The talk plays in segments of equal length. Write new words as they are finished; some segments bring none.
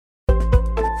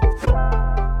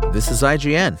This is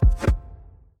IGN.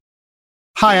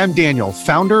 Hi, I'm Daniel,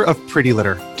 founder of Pretty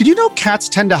Litter. Did you know cats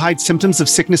tend to hide symptoms of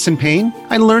sickness and pain?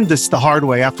 I learned this the hard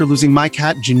way after losing my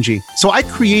cat, Gingy. So I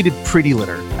created Pretty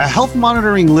Litter, a health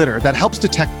monitoring litter that helps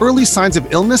detect early signs of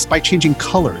illness by changing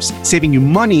colors, saving you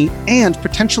money and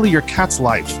potentially your cat's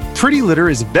life. Pretty Litter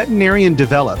is veterinarian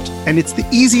developed, and it's the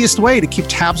easiest way to keep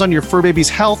tabs on your fur baby's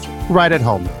health right at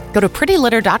home. Go to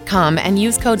prettylitter.com and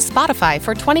use code SPOTIFY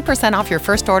for 20% off your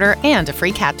first order and a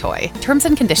free cat toy. Terms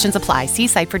and conditions apply. See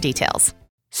site for details.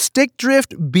 Stick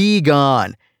drift be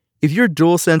gone. If your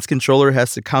DualSense controller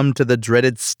has succumbed to the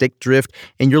dreaded stick drift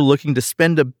and you're looking to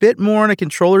spend a bit more on a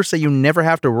controller so you never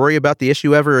have to worry about the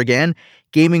issue ever again,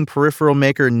 gaming peripheral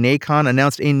maker Nacon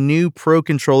announced a new Pro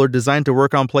controller designed to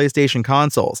work on PlayStation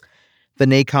consoles. The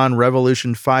Nacon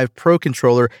Revolution 5 Pro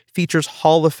controller features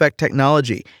Hall effect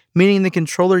technology, meaning the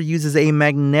controller uses a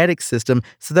magnetic system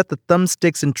so that the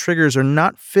thumbsticks and triggers are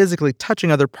not physically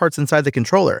touching other parts inside the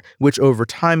controller, which over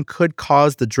time could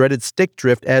cause the dreaded stick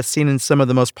drift as seen in some of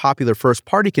the most popular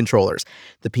first-party controllers,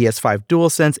 the PS5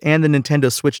 DualSense and the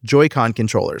Nintendo Switch Joy-Con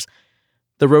controllers.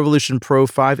 The Revolution Pro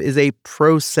 5 is a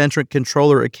pro-centric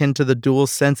controller akin to the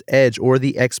DualSense Edge or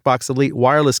the Xbox Elite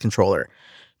wireless controller.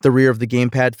 The rear of the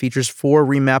gamepad features 4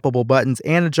 remappable buttons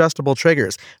and adjustable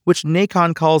triggers, which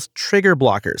Nacon calls trigger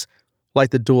blockers.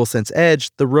 Like the DualSense Edge,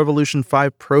 the Revolution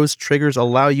 5 Pro's triggers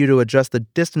allow you to adjust the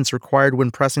distance required when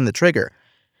pressing the trigger.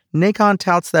 Nacon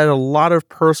touts that a lot of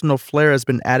personal flair has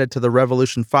been added to the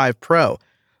Revolution 5 Pro,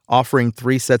 offering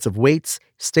 3 sets of weights,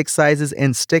 stick sizes,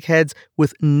 and stick heads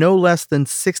with no less than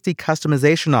 60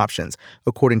 customization options,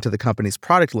 according to the company's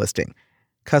product listing.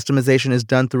 Customization is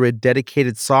done through a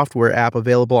dedicated software app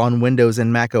available on Windows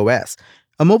and Mac OS.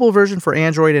 A mobile version for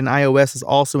Android and iOS is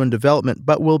also in development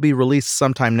but will be released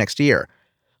sometime next year.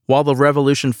 While the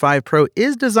Revolution 5 Pro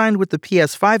is designed with the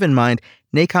PS5 in mind,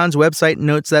 Nacon's website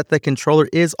notes that the controller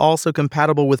is also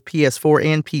compatible with PS4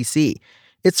 and PC.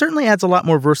 It certainly adds a lot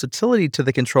more versatility to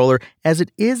the controller as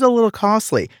it is a little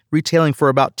costly, retailing for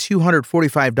about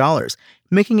 $245,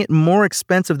 making it more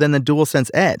expensive than the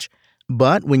DualSense Edge.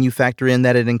 But when you factor in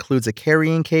that it includes a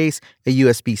carrying case, a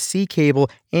USB-C cable,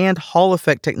 and Hall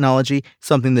effect technology,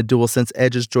 something the DualSense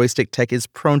Edge's joystick tech is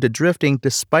prone to drifting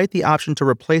despite the option to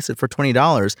replace it for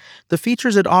 $20, the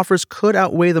features it offers could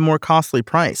outweigh the more costly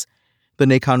price. The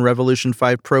Nacon Revolution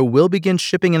 5 Pro will begin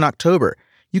shipping in October.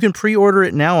 You can pre-order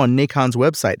it now on Nacon's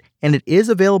website, and it is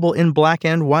available in black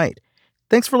and white.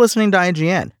 Thanks for listening to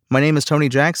IGN. My name is Tony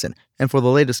Jackson, and for the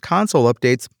latest console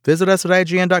updates, visit us at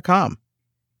IGN.com.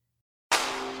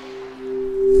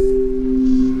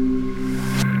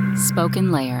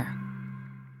 Spoken Layer.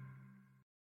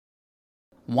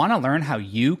 Want to learn how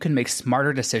you can make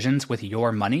smarter decisions with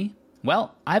your money?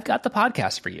 Well, I've got the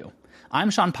podcast for you.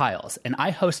 I'm Sean Piles, and I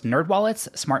host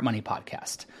NerdWallet's Smart Money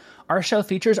Podcast. Our show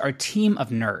features our team of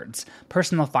nerds,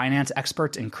 personal finance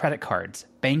experts in credit cards,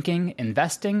 banking,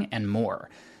 investing, and more.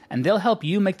 And they'll help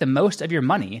you make the most of your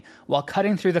money while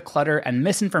cutting through the clutter and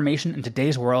misinformation in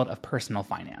today's world of personal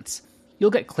finance. You'll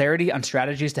get clarity on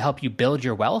strategies to help you build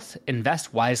your wealth,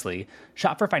 invest wisely,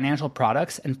 shop for financial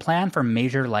products, and plan for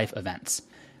major life events.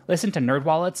 Listen to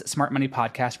NerdWallet's Smart Money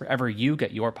Podcast wherever you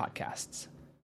get your podcasts.